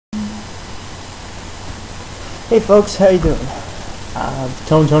Hey folks, how you doing?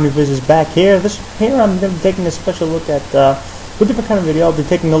 Tony Viz is back here. Here I'm going to be taking a special look at a different kind of video. I'll be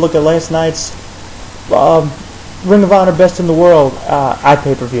taking a look at last night's Ring of Honor Best in the World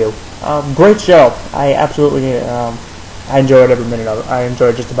IPPV. Great show. I absolutely I enjoyed every minute of it. I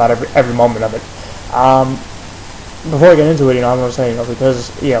enjoyed just about every moment of it. Before I get into it, I'm going to say,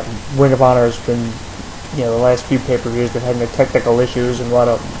 because Ring of Honor has been, the last few pay-per-views been having the technical issues and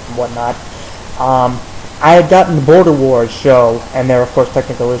whatnot. I had gotten the Border Wars show, and there were of course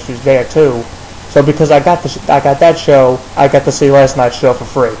technical issues there too. So because I got that show, I got to see last night's show for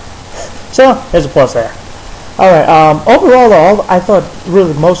free. So there's a plus there. All right. Overall, though, I thought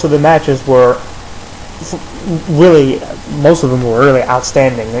really most of the matches were most of them were really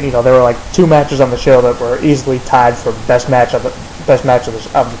outstanding. There were like 2 matches on the show that were easily tied for best match of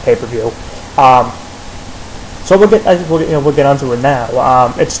the pay-per-view. So we'll get onto it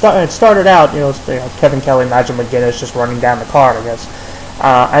now. It started out, Kevin Kelly, Nigel McGuinness just running down the card, I guess,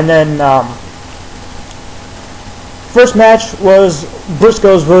 and then first match was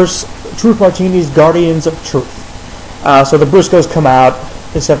Briscoes versus Truth Martini's Guardians of Truth. So the Briscoes come out,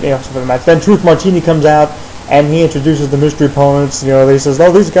 except for the match. Then Truth Martini comes out and he introduces the mystery opponents. He says,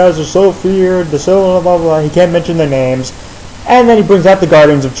 "Oh, these guys are so feared, they're so blah blah blah." He can't mention their names, and then he brings out the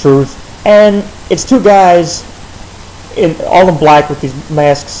Guardians of Truth, and it's 2 guys all in black with these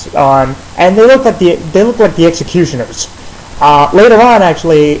masks on, and they look like the Executioners. Later on,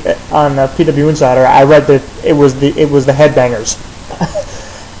 actually, on PW Insider, I read that it was the Headbangers.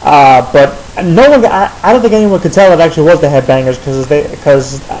 But no one, I don't think anyone could tell it actually was the Headbangers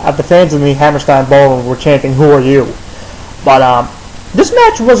because the fans in the Hammerstein Ballroom were chanting, "Who are you?" But this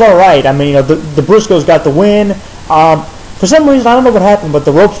match was all right. I mean, the Briscoes got the win. For some reason, I don't know what happened, but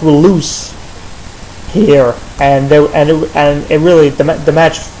the ropes were loose here, and it really the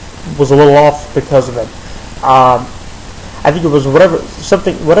match was a little off because of it. I think it was whatever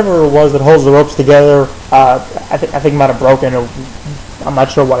it was that holds the ropes together. I think it might have broken. I'm not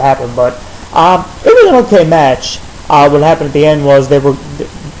sure what happened, but it was an okay match. What happened at the end was they were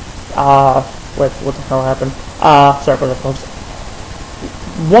wait, what the hell happened? Sorry for that, folks.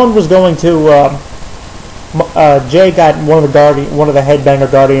 One was going to Jay got one of the Headbanger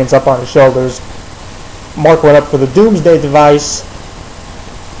Guardians up on his shoulders. Mark went up for the Doomsday device,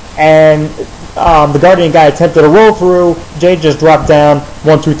 and the Guardian guy attempted a roll through. Jay just dropped down,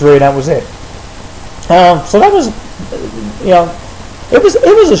 1, 2, 3, and that was it. So that was, it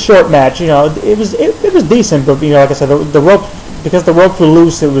was a short match. It was decent, but like I said, the ropes, because the ropes were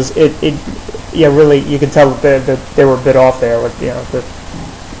loose, really you could tell that they were a bit off there with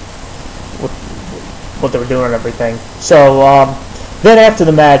with what they were doing and everything. So. Then after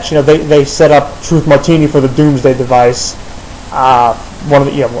the match, they set up Truth Martini for the Doomsday device. But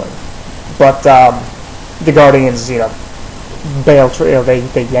the Guardians, bailed.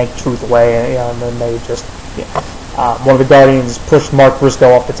 They yanked Truth away, and then they just one of the Guardians pushed Mark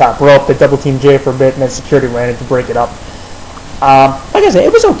Briscoe off the top rope. They double teamed Jay for a bit, and then security ran in to break it up. Like I said,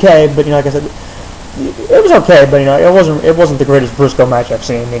 it was okay, but like I said, it was okay, but it wasn't the greatest Briscoe match I've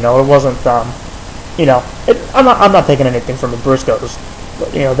seen. It wasn't. I'm not taking anything from the Briscoes.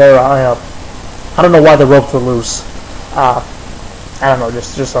 They're I don't know why the ropes were loose. I don't know,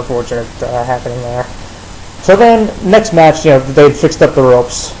 just unfortunate happening there. So then next match, they fixed up the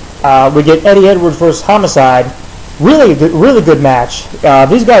ropes. We get Eddie Edwards versus Homicide. Really good match.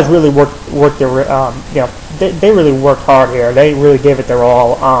 These guys really worked their they really worked hard here. They really gave it their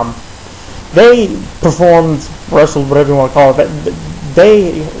all. They performed, wrestled, whatever you want to call it.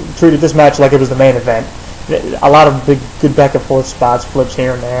 They treated this match like it was the main event. A lot of good back and forth spots, flips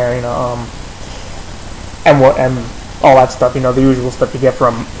here and there, and all that stuff. The usual stuff you get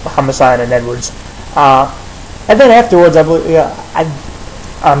from Homicide and Edwards. And then afterwards, I believe,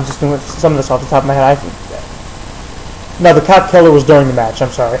 I'm just doing some of this off the top of my head. No, the Cop Killer was during the match.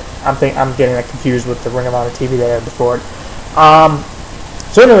 I'm sorry. I'm getting that confused with the Ring of Honor TV they had before it.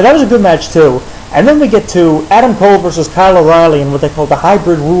 So anyway, that was a good match too. And then we get to Adam Cole versus Kyle O'Reilly in what they call the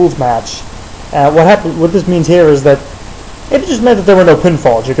Hybrid Rules match. What this means here is that it just meant that there were no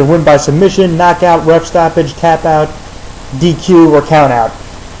pinfalls. You can win by submission, knockout, ref stoppage, tap out, DQ, or count out.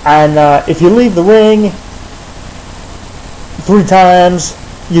 And if you leave the ring 3 times,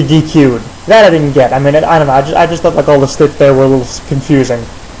 you're DQ'd. That I didn't get. I mean, I don't know. I just thought like all the sticks there were a little confusing.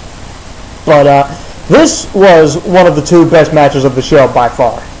 But this was one of the 2 best matches of the show by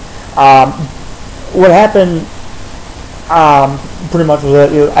far. What happened pretty much was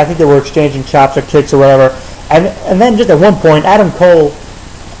that I think they were exchanging chops or kicks or whatever, and then just at one point Adam Cole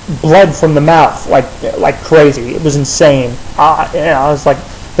bled from the mouth like crazy. It was insane. It's like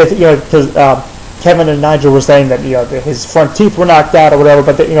because Kevin and Nigel were saying that his front teeth were knocked out or whatever,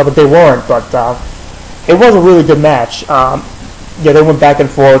 but they weren't. But it was a really good match. They went back and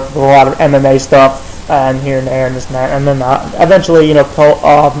forth with a lot of MMA stuff and here and there and this and that, and then eventually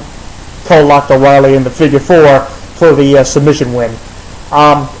Cole locked O'Reilly in the figure 4 for the submission win.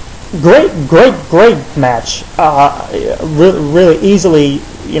 Great match. Really easily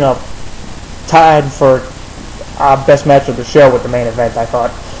tied for best match of the show with the main event, I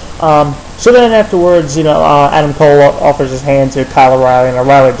thought. So then afterwards, Adam Cole offers his hand to Kyle O'Reilly, and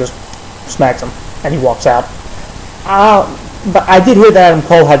O'Reilly just smacks him, and he walks out. But I did hear that Adam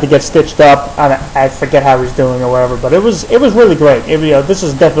Cole had to get stitched up. I forget how he's doing or whatever, but it was really great. This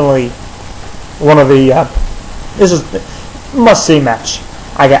is definitely one of the this is must-see match.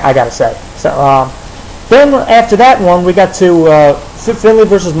 I gotta say. So then after that one, we got to Finlay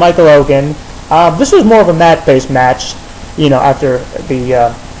versus Michael Elgin. This was more of a mat-based match, after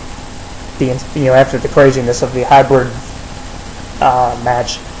after the craziness of the hybrid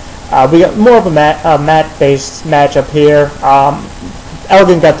match. We got more of a mat-based match up here.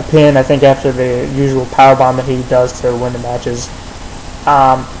 Elgin got the pin, I think, after the usual powerbomb that he does to win the matches.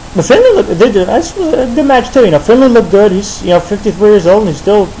 But Finlay this was a good match too. Finlay looked good. He's 53 years old and he's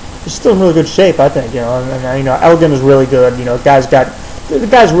still in really good shape, I think. And Elgin is really good. The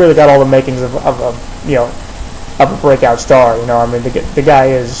guy's really got all the makings of a breakout star. The guy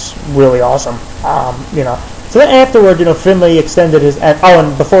is really awesome. So then afterward, Finlay extended his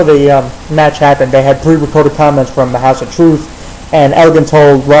and before the match happened, they had pre-recorded comments from the House of Truth, and Elgin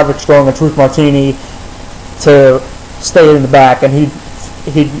told Roderick Strong and Truth Martini to stay in the back, and he'd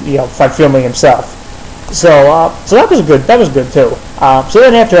fight Finlay himself. So that was good too. So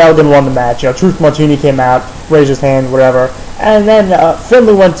then after Elgin won the match, Truth Martini came out, raised his hand, whatever, and then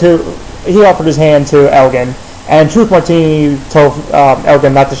Finlay he offered his hand to Elgin, and Truth Martini told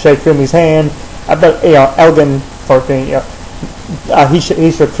Elgin not to shake Finlay's hand, but Elgin for being he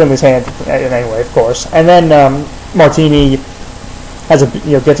shook Finlay's hand anyway, of course, and then Martini has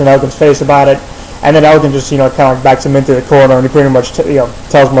gets in Elgin's face about it. And then Elgin just, kind of backs him into the corner, and he pretty much,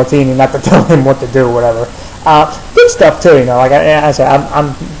 tells Martini not to tell him what to do, or whatever. Good stuff too, Like I said,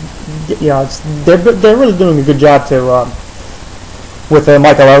 they're really doing a good job with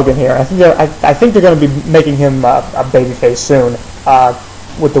Michael Elgin here. I think they're going to be making him a babyface soon,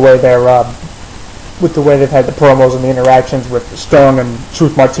 with the way they've had the promos and the interactions with Strong and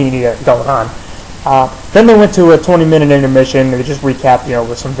Truth Martini going on. Then they went to a 20-minute intermission. They just recapped,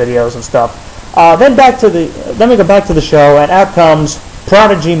 with some videos and stuff. Then we go back to the show, and out comes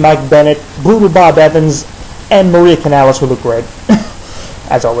Prodigy Mike Bennett, Brutal Bob Evans, and Maria Kanellis, who look great,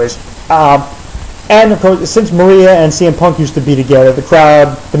 as always. And of course, since Maria and CM Punk used to be together,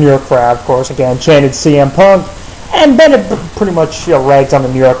 the New York crowd, of course, again chanted CM Punk, and Bennett pretty much rags on the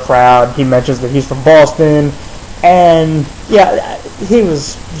New York crowd. He mentions that he's from Boston, and he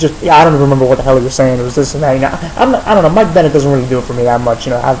was just I don't even remember what the hell he was saying. It was this and that. I don't know. Mike Bennett doesn't really do it for me that much.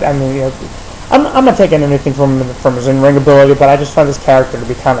 I'm not taking anything from his in-ring ability, but I just find his character to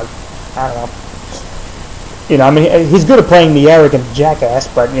be kind of, I don't know. He's good at playing the arrogant jackass,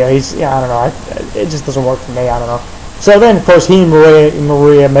 but he's I don't know. It just doesn't work for me. I don't know. So then, of course, he and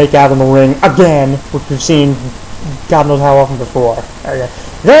Maria make out in the ring again, which we've seen God knows how often before.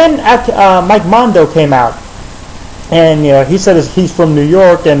 Then Mike Mondo came out, and he said he's from New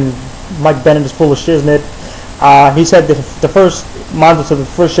York, and Mike Bennett is full of shiznit. He said that the first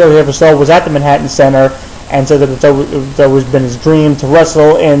show he ever saw was at the Manhattan Center, and said that it's always been his dream to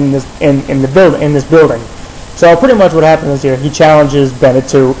wrestle in this building. So pretty much what happened is he challenges Bennett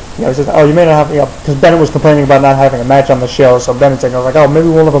to he says, you may not have because Bennett was complaining about not having a match on the show, so Bennett's like, maybe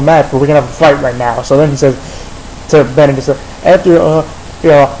we'll have a match, but we're gonna have a fight right now. So then he says to Bennett, he says, after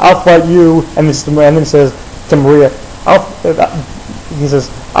I'll fight you, and then he says to Maria, he says,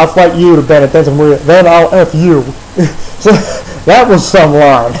 I'll fight you to Bennett, then to Maria, then I'll F you. So that was some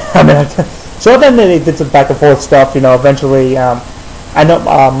line. So then they did some back and forth stuff. Eventually, I know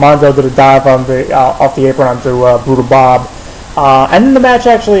Mondo did a dive on off the apron onto Brutal Bob, and then the match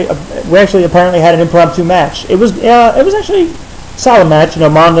we apparently had an impromptu match. It was actually a solid match.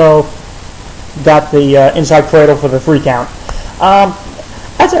 Mondo got the inside cradle for the 3 count.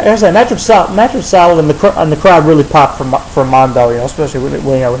 As I said, match was solid, and the crowd really popped for Mondo, especially with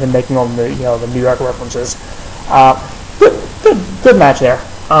him making all the the New York references. Good match there.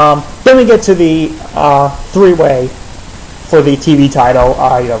 Then we get to the 3-way for the TV title.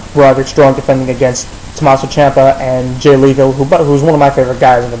 Roderick Strong defending against Tommaso Ciampa and Jay Lethal, who's one of my favorite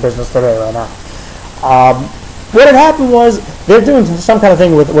guys in the business today right now. What had happened was they're doing some kind of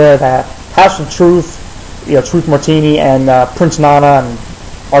thing where the House of Truth, Truth Martini and Prince Nana and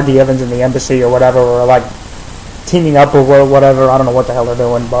R.D. Evans in the embassy or whatever, or like teaming up or whatever. I don't know what the hell they're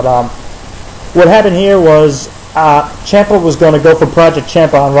doing, but what happened here was Ciampa was going to go for Project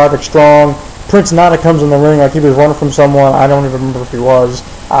Ciampa on Roderick Strong. Prince Nana comes in the ring like he was running from someone. I don't even remember if he was.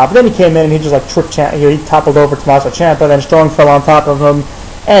 But then he came in and he just like tripped Ciampa. He toppled over Tommaso Ciampa. Then Strong fell on top of him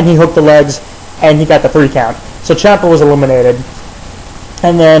and he hooked the legs and he got the 3 count. So Ciampa was eliminated.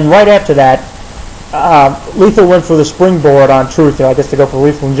 And then right after that, Lethal went for the springboard on Truth, I guess to go for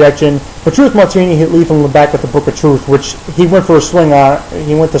lethal injection. But Truth Martini hit Lethal in the back with the Book of Truth, which he went for a swing on.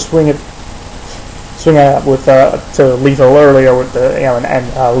 He went to swing at with to Lethal earlier with the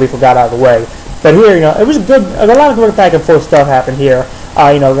and Lethal got out of the way. But here, it was a lot of good back and forth stuff happened here.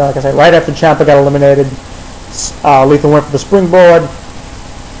 Like I said, right after Ciampa got eliminated, Lethal went for the springboard.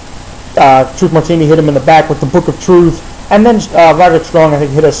 Truth Martini hit him in the back with the Book of Truth, and then Roderick Strong, I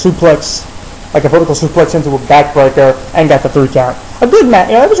think, hit a suplex, like a vertical suplex into a backbreaker, and got the 3 count. A good match.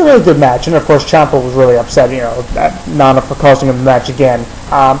 It was a really good match, and of course Ciampa was really upset, at Nana for costing him the match again.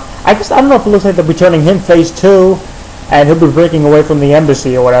 I don't know if it looks like they'll be turning him face 2, and he'll be breaking away from the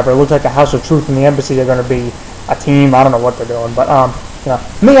embassy or whatever. It looks like the House of Truth and the embassy are going to be a team. I don't know what they're doing, but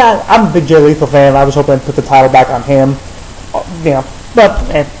me, I'm a big Jay Lethal fan. I was hoping to put the title back on him, but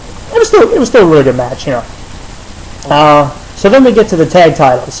it was still a really good match, So then we get to the tag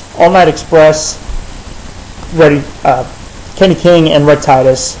titles. All Night Express, Kenny King and Red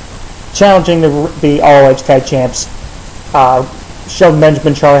Titus challenging the ROH tag champs. Shelton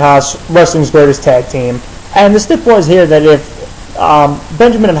Benjamin, Charlie Haas, wrestling's greatest tag team. And the stick was here that if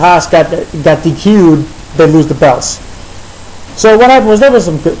Benjamin and Haas got DQ'd, they'd lose the belts. So what happened was there was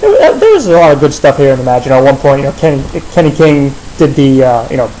a lot of good stuff here in the match. At one point, Kenny King did the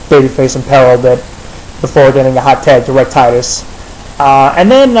babyface and peril bit before getting a hot tag to Red Titus. And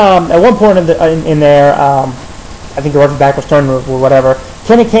then at one point in there, I think the referee back was turned or whatever,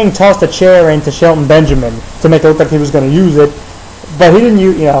 Kenny King tossed a chair into Shelton Benjamin to make it look like he was going to use it. But he didn't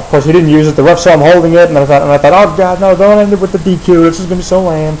use, of course he didn't use it. The ref saw him holding it, and I thought, oh God, no, don't end it with the DQ. This is going to be so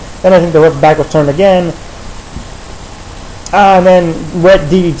lame. Then I think the ref back was turned again. And then Red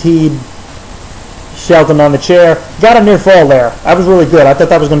DDT'd Shelton on the chair. Got a near fall there. That was really good. I thought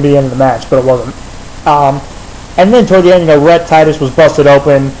that was going to be the end of the match, but it wasn't. And then toward the end, Red Titus was busted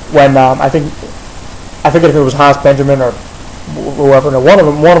open when I forget if it was Haas Benjamin or whoever. One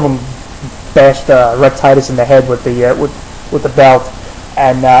of them bashed Red Titus in the head with the belt,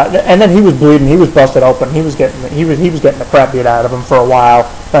 and then he was bleeding. He was busted open. He was getting the crap beat out of him for a while,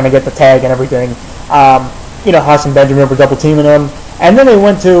 trying to get the tag and everything. Haas and Benjamin were double teaming him, and then they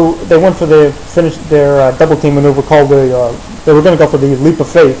went for the finish their double team maneuver called they were going to go for the leap of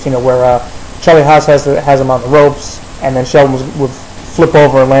faith. Where Charlie Haas has him on the ropes, and then Sheldon would flip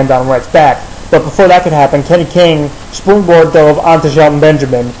over and land on Red's back. But before that could happen, Kenny King springboard dove onto Shelton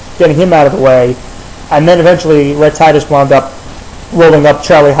Benjamin, getting him out of the way. And then eventually, Red Titus wound up rolling up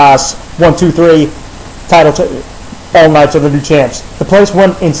Charlie Haas. 1, 2, 3, title all night to the new champs. The place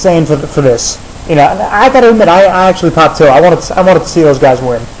went insane for this. I got to admit, I actually popped too. I wanted to see those guys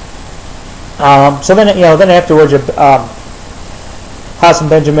win. So then, then afterwards, Haas and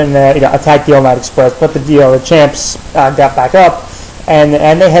Benjamin, attacked the All Night Express, but the champs got back up, and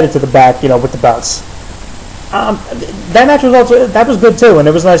they headed to the back, with the belts. That match was good too, and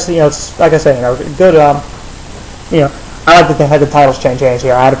it was nice. It's like I said, good. I like that they had the titles change hands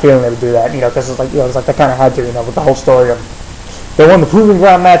here. I had a feeling they would do that, because it's like they kind of had to, with the whole story of they won the Proving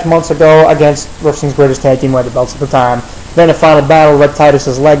Ground match months ago against wrestling's greatest tag team, who had the belts at the time. Then a final battle, Red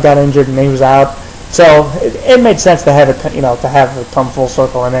Titus's leg got injured and he was out. So it made sense to have it, to have it come full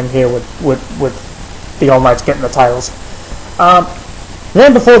circle, and then here with the All Nights getting the titles.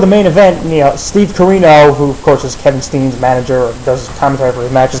 Then before the main event, Steve Corino, who of course is Kevin Steen's manager, or does commentary for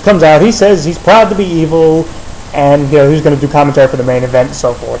his matches, comes out. He says he's proud to be evil, and he's going to do commentary for the main event and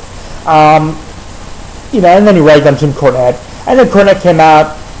so forth. And then he ragged on Jim Cornette, and then Cornette came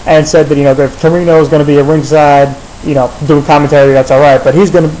out and said that if Corino is going to be at ringside, doing commentary, that's all right. But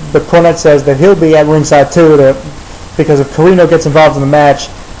but Cornette says that he'll be at ringside too, because if Corino gets involved in the match,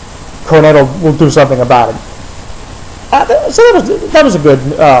 Cornette will do something about it. So that was a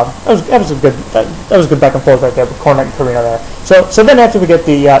good back and forth right there with Cornette and Corino there. So then after we get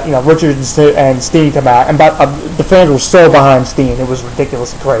the Richards and Steen come out, and the fans were so behind Steen, it was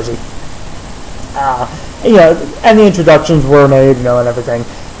ridiculously crazy. And the introductions were made, and everything.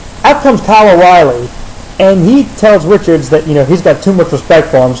 Out comes Kyle O'Reilly, and he tells Richards that he's got too much respect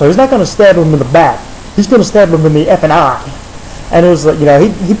for him, so he's not going to stab him in the back. He's going to stab him in the F and I. And it was like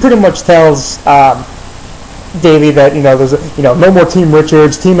he pretty much tells Davey that there's no more Team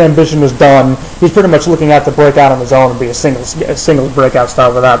Richards. Team Ambition is done. He's pretty much looking out to break out on his own and be a singles breakout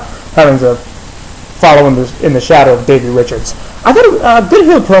star without having to follow in the shadow of Davey Richards. I thought a good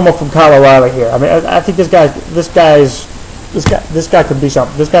heel promo from Kyle O'Reilly here. I mean, I think this guy could be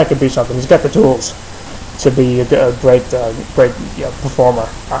something. This guy could be something. He's got the tools to be a great performer.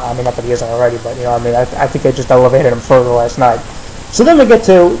 I mean, not that he isn't already, but I think they just elevated him further last night. So then we get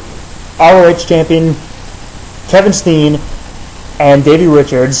to ROH champion Kevin Steen and Davey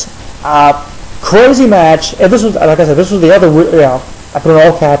Richards. Crazy match. And this was, like I said, this was the other, I put in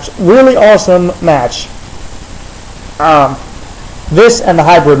all caps, really awesome match. This and the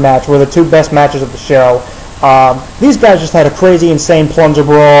hybrid match were the two best matches of the show. These guys just had a crazy, insane plunger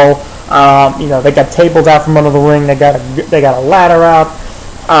brawl. They got tables out from under the ring. They got a ladder out.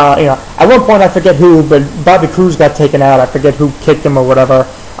 At one point I forget who, but Bobby Cruz got taken out. I forget who kicked him or whatever.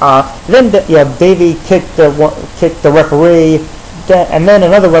 Then Davey kicked the referee, and then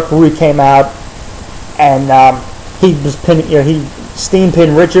another referee came out, and he was pinning. Steen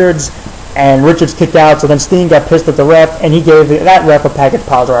pinned Richards, and Richards kicked out. So then Steen got pissed at the ref, and he gave that ref a package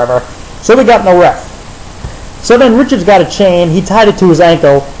pile driver. So we got no ref. So then Richards got a chain. He tied it to his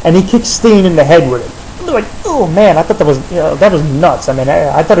ankle, and he kicked Steen in the head with it. Like, oh man, I thought that was nuts. I mean,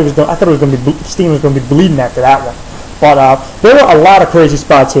 I thought Steen was going to be bleeding after that one. But there were a lot of crazy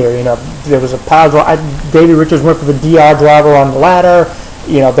spots here. There was a pile driver. Davey Richards went for the DR driver on the ladder.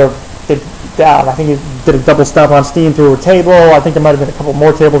 I think he did a double stomp on Steen through a table. I think there might have been a couple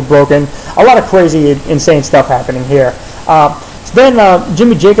more tables broken. A lot of crazy, insane stuff happening here. So then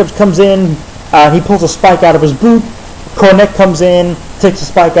Jimmy Jacobs comes in. He pulls a spike out of his boot. Cornette comes in, takes a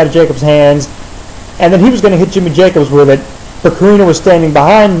spike out of Jacobs' hands, and then he was going to hit Jimmy Jacobs with it, but Carino was standing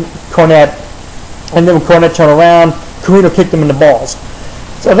behind Cornette, and then when Cornette turned around, Carino kicked him in the balls.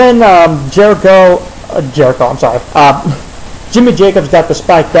 So then Jimmy Jacobs got the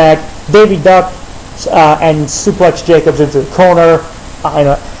spike back. Davey ducked and suplexed Jacobs into the corner,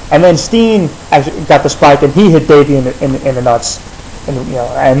 and then Steen actually got the spike and he hit Davey in the nuts,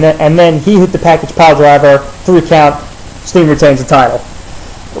 and then he hit the package pile driver, 3 count. Steen retains the title.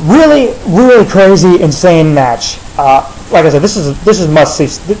 Really, really crazy, insane match. Like I said, this is must see.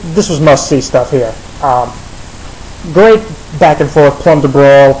 This was must see stuff here. Great back and forth plunger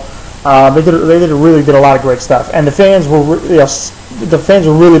brawl. They really did a lot of great stuff, and the fans were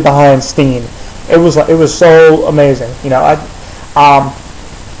really behind Steen. It was so amazing, So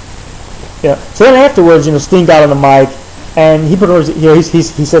then afterwards, Steen got on the mic, and he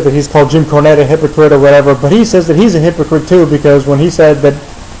said that he's called Jim Cornette a hypocrite or whatever, but he says that he's a hypocrite too, because when he said that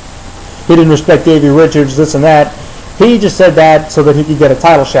he didn't respect Davey Richards, this and that, he just said that so that he could get a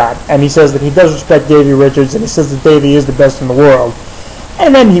title shot, and he says that he does respect Davey Richards, and he says that Davey is the best in the world.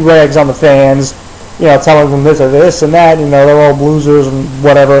 And then he rags on the fans, telling them this and that, they're all losers and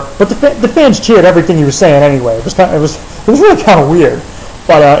whatever. But the fans cheered everything he was saying anyway. It was really kind of weird.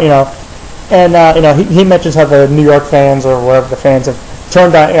 But he mentions how the New York fans or wherever the fans have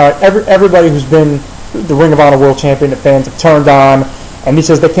turned on. Everybody who's been the Ring of Honor World Champion, the fans have turned on, and he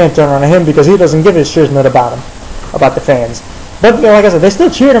says they can't turn on him because he doesn't give a shiznit about the fans. But like I said, they still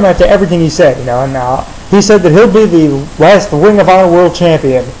cheered him after everything he said. And he said that he'll be the last Ring of Honor World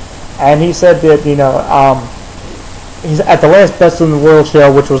Champion, and he said that he's at the last Best in the World show,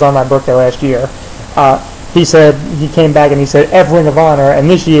 which was on my birthday last year. He said he came back and he said F Ring of Honor, and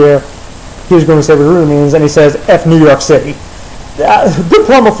this year he was going to say what it really means, and he says F New York City. Good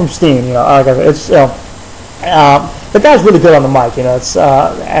promo from Steen. It's the guy's really good on the mic. It's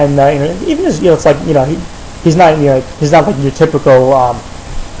even as it's like he's not like your typical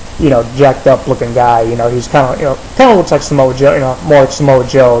jacked up looking guy. He's kind of looks like Samoa Joe, more like Samoa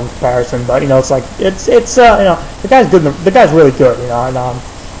Joe in comparison. But it's like the guy's good. The guy's really good. And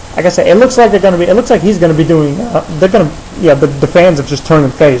like I say, it looks like he's going to be doing. The fans have just turned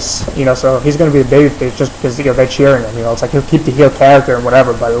him face. So he's going to be a baby face just because they're cheering him. It's like he'll keep the heel character and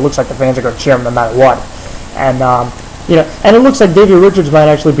whatever, but it looks like the fans are going to cheer him no matter what. And and it looks like Davey Richards might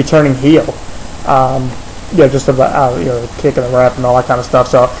actually be turning heel. Just about kicking the ref and all that kind of stuff.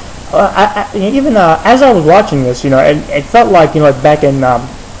 So as I was watching this, it felt like back in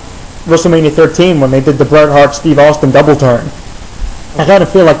WrestleMania 13 when they did the Bret Hart Steve Austin double turn. I kind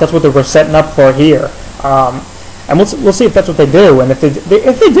of feel like that's what they were setting up for here, and we'll see if that's what they do. And if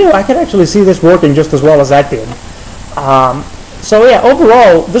they do, I could actually see this working just as well as that did. So yeah,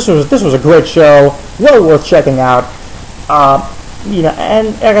 overall, this was a great show, well worth checking out. And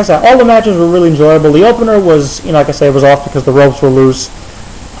like I said, all the matches were really enjoyable. The opener was, like I said, was off because the ropes were loose.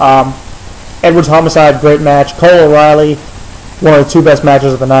 Edwards Homicide, great match. Cole O'Reilly, one of the 2 best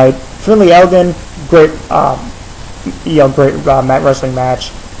matches of the night. Finley Elgin, great, great wrestling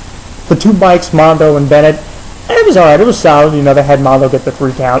match. The two Mikes, Mondo and Bennett, it was alright. It was solid. They had Mondo get the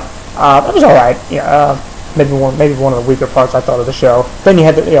 3 count. It was alright. Maybe one of the weaker parts I thought of the show. Then you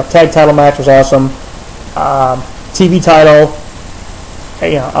had the tag title match was awesome. TV title,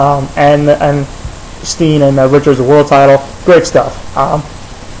 and Steen and Richards the world title. Great stuff.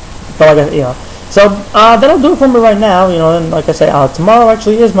 But so that'll do it for me right now. And like I say, tomorrow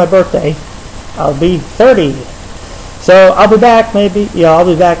actually is my birthday. I'll be 30. So I'll be back maybe. I'll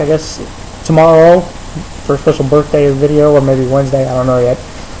be back I guess tomorrow for a special birthday video, or maybe Wednesday. I don't know yet.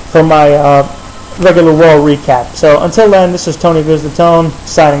 For my regular Raw recap. So until then, this is Tony Viz the Tone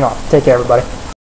signing off. Take care, everybody.